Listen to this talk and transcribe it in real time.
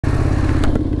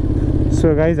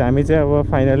So guys हामी चाहिँ अब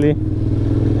फाइनली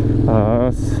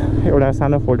एउटा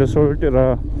सानो फोटोसुट र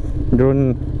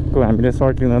ड्रोनको हामीले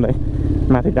सर्ट लिनलाई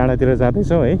माथि डाँडातिर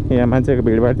जाँदैछौँ है। यहाँ मान्छेको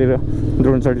भिडभाडतिर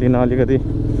ड्रोन सर्ट लिन अलिकति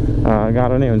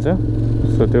गाह्रो नै हुन्छ।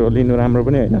 सो त्यो लिनु राम्रो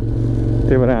पनि होइन।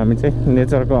 त्यही भएर हामी चाहिँ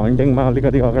नेचरको हन्टिङमा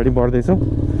अलिकति अगाडि बढ्दैछौँ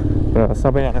र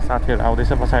सबैजना साथीहरू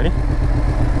आउँदैछ पछाडि।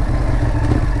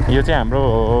 यो चाहिँ हाम्रो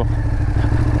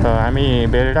हामी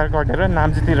भेलटार कटेर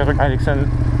नाम्चीतिरको डाइरेक्सन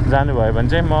जानुभयो भने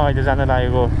चाहिँ म अहिले जान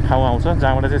लागेको ठाउँ आउँछ,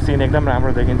 जहाँबाट चाहिँ सिन एकदम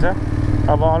राम्रो देखिन्छ।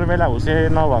 अब अरू बेला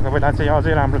हुसे नभएको बेला चाहिँ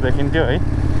अझै राम्रो देखिन्थ्यो है,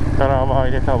 तर अब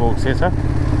अहिले त अब हुसे छ,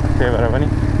 त्यही भएर पनि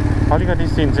अलिकति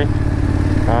सिन चाहिँ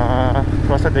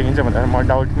कस्तो देखिन्छ भन्दा म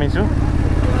डाउटमै छु।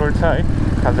 रोड छ है,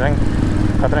 खतराङ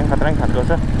खतराङ खतराङ खालको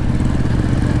छ,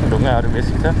 ढुङ्गाहरू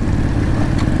बेसी छ।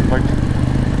 बट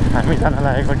हामी जान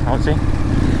लागेको ठाउँ चाहिँ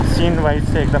सिन वाइज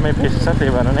चाहिँ एकदमै बेस्ट छ।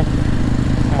 त्यही भएर नै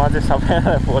म चाहिँ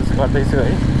सबैलाई फोर्स गर्दैछु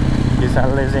है,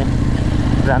 विशालले चाहिँ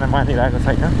जान मानिरहेको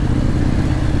छैन।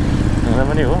 हुन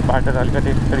पनि हो, बाटो त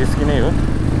अलिकति रिस्की नै हो,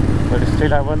 बट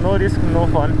स्टिल अब no risk no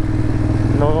fun,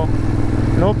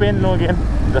 no pain no gain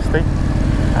जस्तै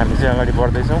हामी चाहिँ अगाडि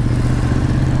बढ्दैछौँ।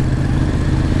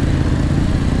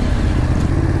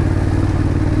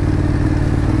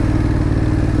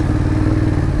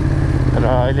 र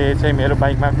अहिले चाहिँ मेरो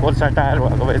बाइकमा कोल्सा टायर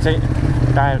भएको भए चाहिँ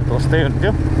टायर धोस्दै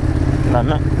हुन्थ्यो।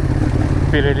 धन्न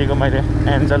पिरेलीको मैले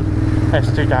एन्जल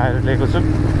एसटी टायर लिएको छु,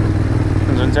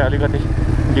 जुन चाहिँ अलिकति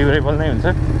ड्युरेबल नै हुन्छ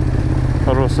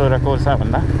रोसो र कोल्सा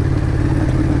भन्दा।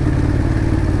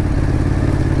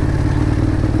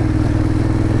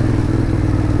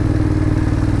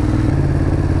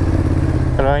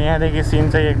 र यहाँदेखि सिन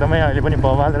चाहिँ एकदमै अहिले पनि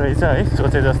बवाल रहेछ है,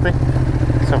 सोचे जस्तै।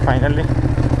 सो फाइनल्ली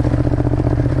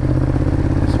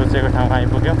सोचेको ठाउँमा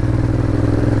आइपुग्यो।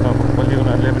 भोलि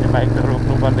उनीहरूले पनि बाइक त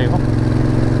रोक्नु पर्दै हो।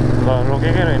 ल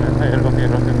रोकेकै रहेन त, रोक्यो।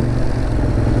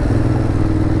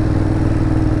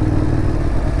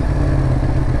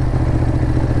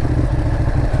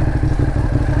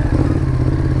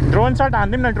 ड्रोन सर्ट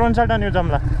हानिदिउँ न, ड्रोन सर्ट अनि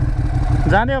जम्ला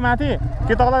जाने हो माथि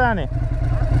कि तल जाने?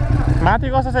 माथि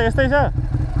कस्तो छ? यस्तै छ।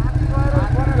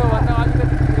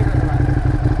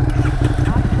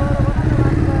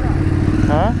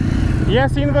 यहाँ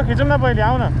सिनको खिचौँ न पहिले,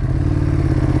 आऊ न।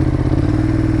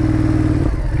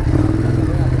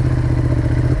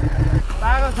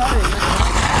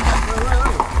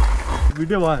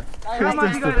 भिडियो भयो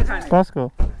कसको?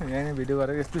 यहाँ भिडियो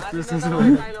गरेर यस्तो।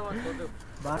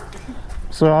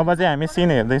 सो अब चाहिँ हामी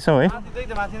सिन हेर्दैछौँ है।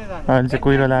 अहिले चाहिँ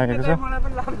कुहिरो लागेको छ।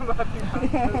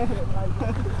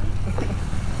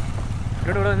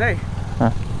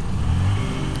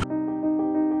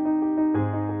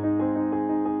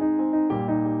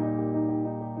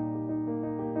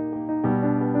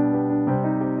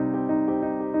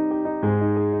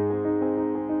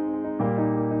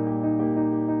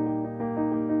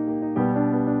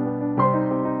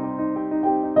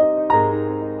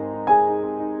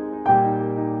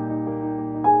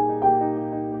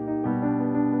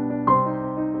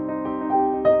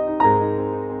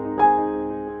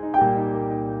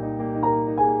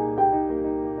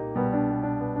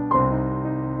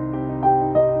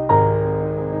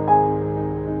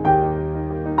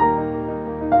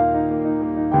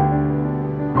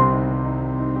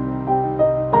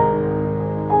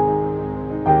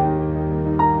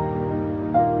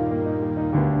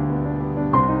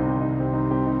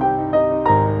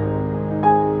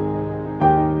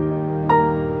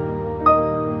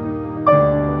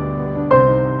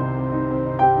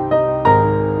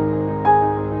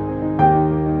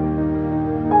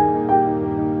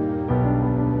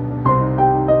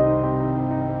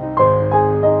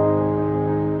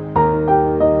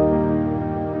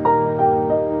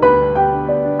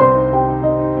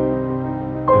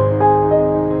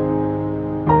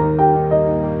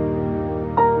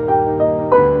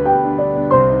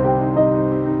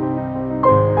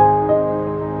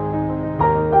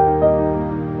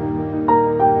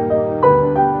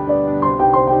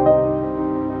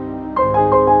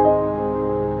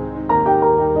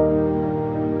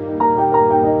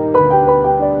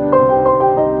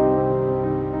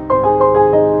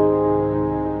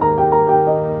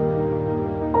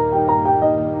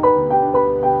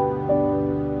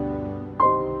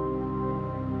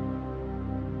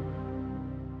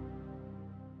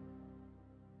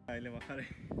 अहिले भर्खरै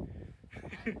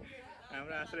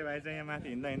हाम्रो आश्रय भाइ चाहिँ यहाँ माथि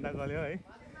हिँड्दा गल्यो है।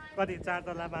 कति 4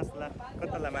 तला 5 तला कति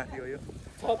तला माथि हो? यो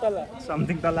 6 तला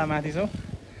समथिङ तला माथि छौँ।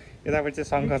 यतापट्टि चाहिँ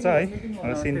शङ्ख छ है,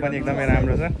 र सिन पनि एकदमै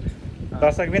राम्रो छ।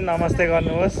 दर्शक पनि नमस्ते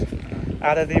गर्नुहोस्,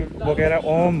 आरती बोकेर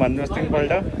ओम भन्नुहोस् 3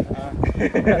 पल्ट।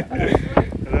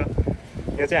 र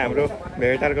यो चाहिँ हाम्रो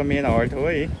भेलटारको मेन हल्ट हो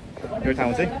है यो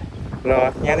ठाउँ चाहिँ। र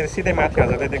यहाँनिर सिधै माथि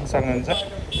हजुरले देख्न सक्नुहुन्छ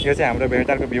यो चाहिँ हाम्रो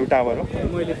भेटारको भ्यू टावर हो।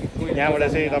 यहाँबाट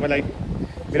चाहिँ तपाईँलाई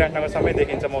विराटनगर सबै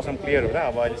देखिन्छ, मौसम क्लियर होला।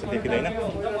 अब अहिले चाहिँ देखिँदैन।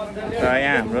 र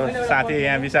यहाँ हाम्रो साथी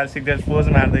यहाँ विशाल सिग्देल पोज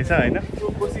मार्दैछ होइन।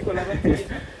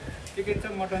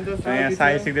 यहाँ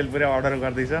साई सिग्देल पुरै अर्डर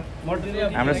गर्दैछ।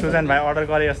 हाम्रो सुजन भाइ अर्डर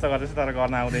गरे जस्तो गर्दैछ तर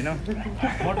गर्न आउँदैन।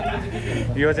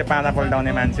 यो चाहिँ पाना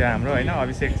पल्टाउने मान्छे हाम्रो होइन,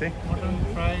 अभिषेक चाहिँ।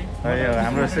 यो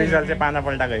हाम्रो सृजल चाहिँ पाना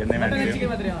पल्टाएको हेर्ने मान्छे हो।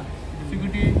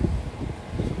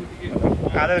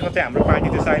 आजको चाहिँ हाम्रो पार्टी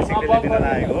चाहिँ साई सिग्देलले दिन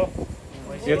लागेको हो।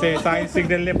 यो चाहिँ साई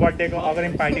सिग्देलले बर्थडेको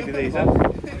अग्रिम पार्टी दिँदैछ।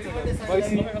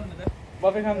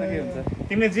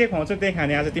 तिमीले जे खुवाउँछौ त्यही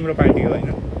खाने, आज तिम्रो पार्टी हो होइन।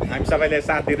 हामी सबैले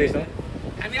साथ दिँदैछौँ।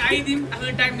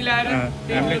 हामीले टाइम मिलाएर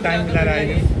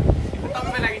आइदिउँ।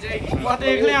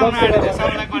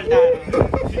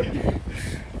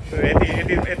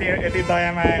 यति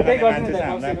दया माया गर्ने मान्छे चाहिँ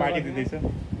हामीलाई पार्टी दिँदैछ। सो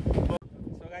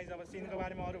गाइज अब सिनको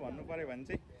बारेमा अरू भन्नु पऱ्यो भने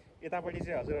चाहिँ यतापट्टि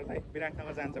चाहिँ हजुरहरूलाई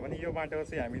विराटनगर जान्छ भने यो बाटो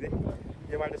चाहिँ हामीले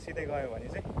यो बाटो सिधै गयो भने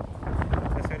चाहिँ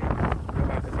त्यसरी यो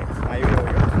बाटो चाहिँ हाइवे हो।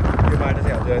 यो बाटो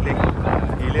चाहिँ हजुरहरूले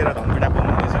हिलेर धनकुटा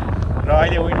पुग्नुहुनेछ। र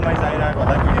अहिले विन्ड नोइज आइरहेको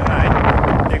होला भिडियोमा है,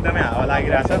 एकदमै हावा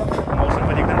लागिरहेछ, मौसम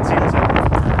पनि एकदम चिल छ।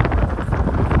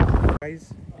 गाइज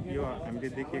यो हामीले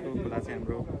देखेको खोला चाहिँ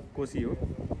हाम्रो कोसी हो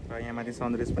र यहाँ माथि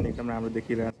सनराइज पनि एकदम राम्रो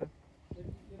देखिरहेछ।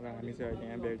 र हामी चाहिँ अहिले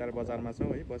यहाँ बेलटार बजारमा छौँ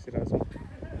है, बसिरहेछौँ।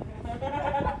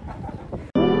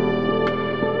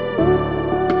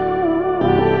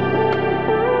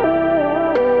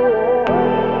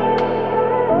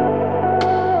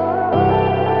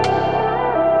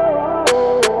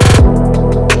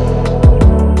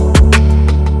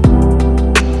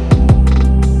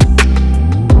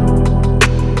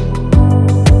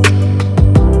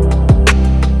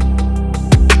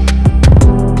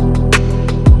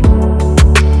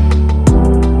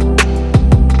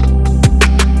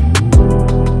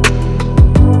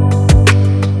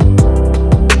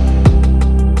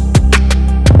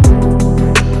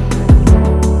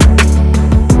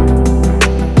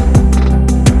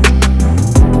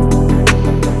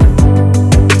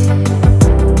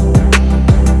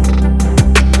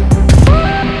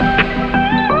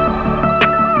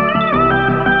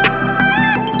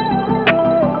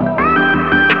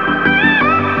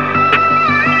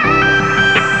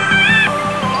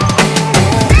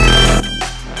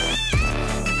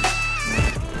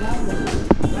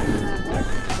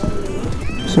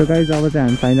 सो गाइज अब चाहिँ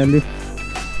हामी फाइनल्ली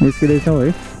निस्किँदैछौँ है।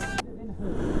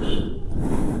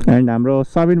 एन्ड हाम्रो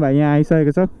सबिन भाइ यहाँ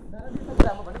आइसकेको छ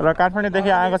र काठमाडौँदेखि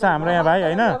आएको छ हाम्रो यहाँ भाइ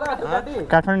होइन।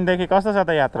 काठमाडौँदेखि कस्तो छ त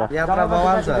यात्रा? ल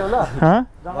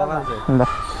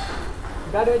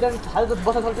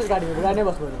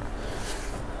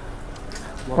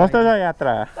कस्तो छ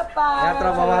यात्रा?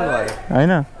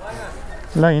 होइन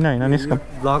ल हिँड हिँड निस्कौँ।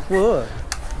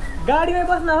 गाडीमै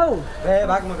बस्न हौ।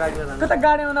 भागमा गाडीमा जानु। कता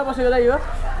गाडीमा नबसेको दाइ हो?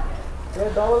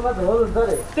 डबलमा झोल हुन्छ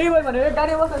रे। त्यही भएर भनेको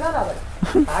गाडीमा बस्दैन न भाइ।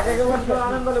 भागेको बस्नु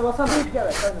आनन्दले बस्छ नि के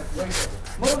भाइ?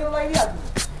 म रोकेर लगाइदिहाल्छु।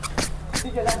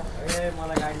 ठीक है जानु।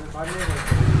 मलाई गाडीमा चढ्नै पर्छ।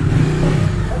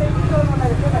 अरे किन मलाई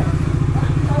के भाइ?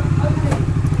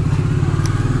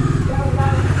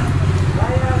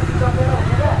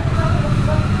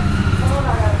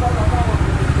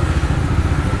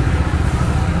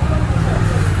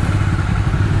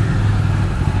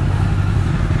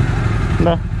 ल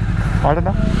हट न।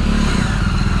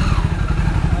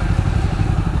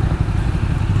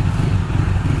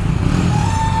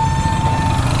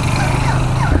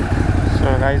 So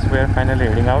guys, we are finally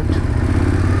heading out.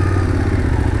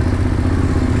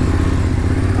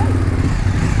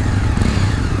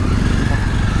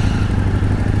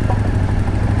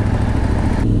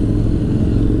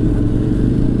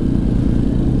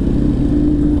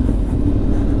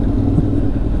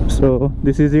 So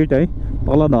this is it है,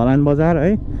 तल धरान बजार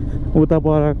है, उता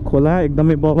पर खोला,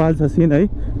 एकदमै बवाल छ सिन है,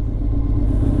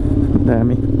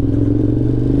 दामी।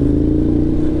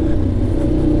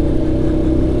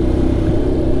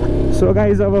 सो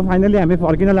गाइज अब फाइनली हामी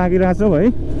फर्किन लागिरहेछौँ है।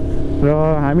 र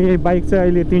हामी बाइक चाहिँ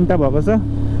अहिले 3टा भएको छ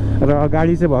र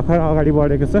गाडी चाहिँ भर्खर अगाडि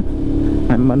बढेको छ,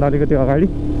 हामीभन्दा अलिकति अगाडि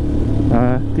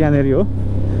त्यहाँनिर हो।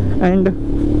 एन्ड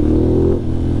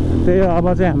त्यही अब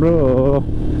चाहिँ हाम्रो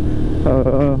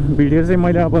भिडियो चाहिँ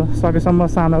मैले अब सकेसम्म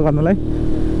सानो गर्नलाई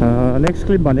नेक्स्ट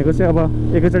क्लिप भनेको चाहिँ अब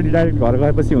एकैचोटि डाइरेक्ट घर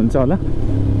गएपछि हुन्छ होला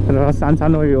र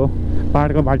सानो यो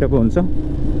पाहाडको बाटोको हुन्छ।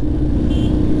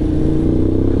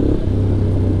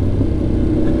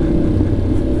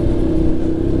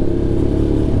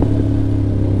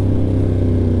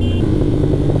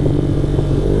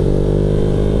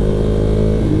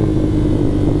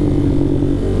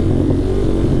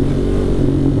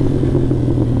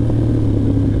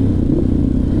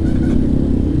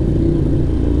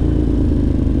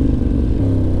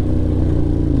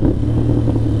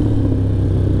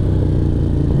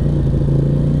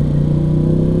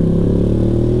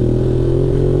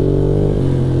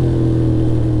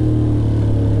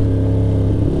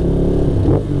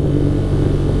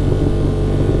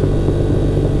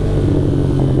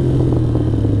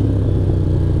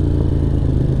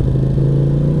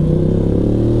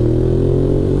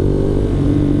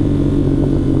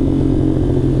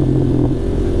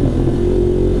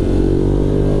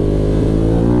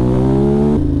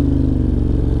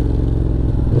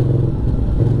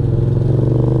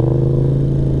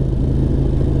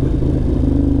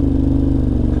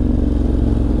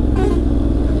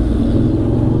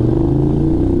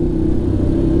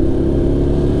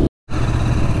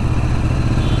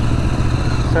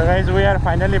 are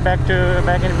finally back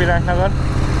in Viratnagar,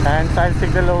 and side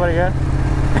signal over here.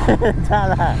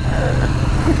 Chala.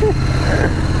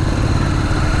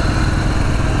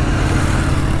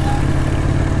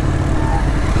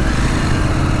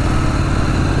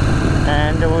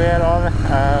 And we are all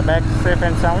back safe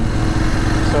and sound.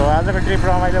 So आजको ट्रिप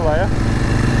रमाइलो भयो.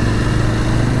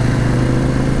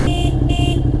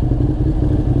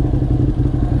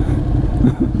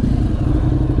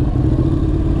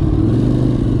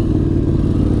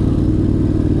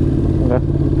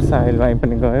 साहिल भाइ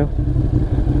पनि गयो.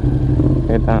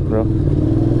 यता हाम्रो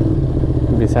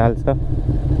विशाल छ.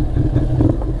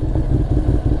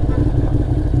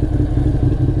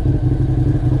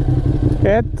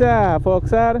 केचा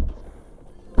फोक्सर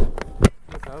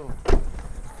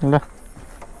ल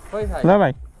ल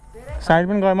भाइ साइड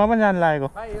पनि गयो. म पनि जानु लागेको.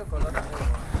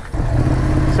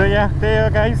 सो या त्यही हो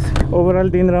गाइस. ओभरअल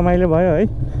दिन रमाइलो भयो है.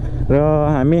 र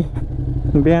हामी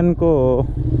बिहानको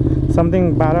समथिङ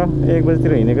 12-1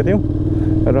 बजीतिर हिँडेको थियौँ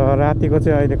र रातिको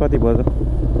चाहिँ अहिले कति बज्यो?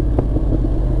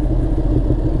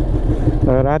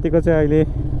 रातिको चाहिँ अहिले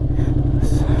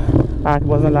 8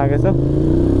 बज्न लागेछ.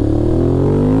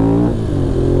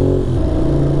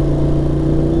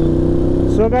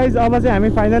 सो गाइज अब चाहिँ हामी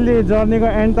फाइनल्ली जर्नीको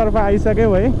एन्डतर्फ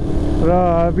आइसक्यौँ है. र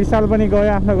विशाल पनि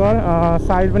गयो आफ्नो घर,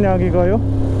 साहिल पनि अघि गयो.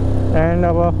 एन्ड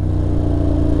अब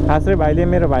आश्रय भाइले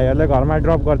मेरो भाइहरूलाई घरमा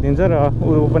ड्रप गरिदिन्छ र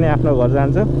ऊ पनि आफ्नो घर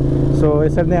जान्छ. सो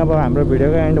यसरी नै अब हाम्रो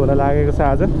भिडियोको एन्ड हुन लागेको छ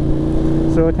आज.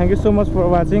 So thank you so much for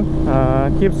watching.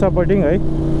 Keep supporting है.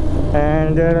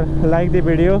 And like the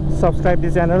video, subscribe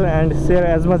the channel and share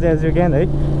as much as you can है.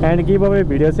 एन्ड गिभ अवे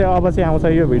भिडियो चाहिँ अब चाहिँ आउँछ.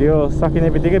 यो भिडियो सकिने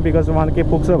बित्तिकै बिकज 1K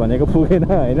पुग्छ भनेको पुगेन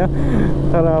होइन.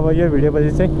 तर अब यो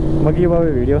भिडियोपछि चाहिँ म give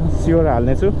away video sure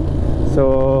हाल्नेछु. So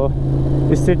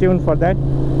stay tune for that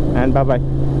and by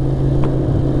by.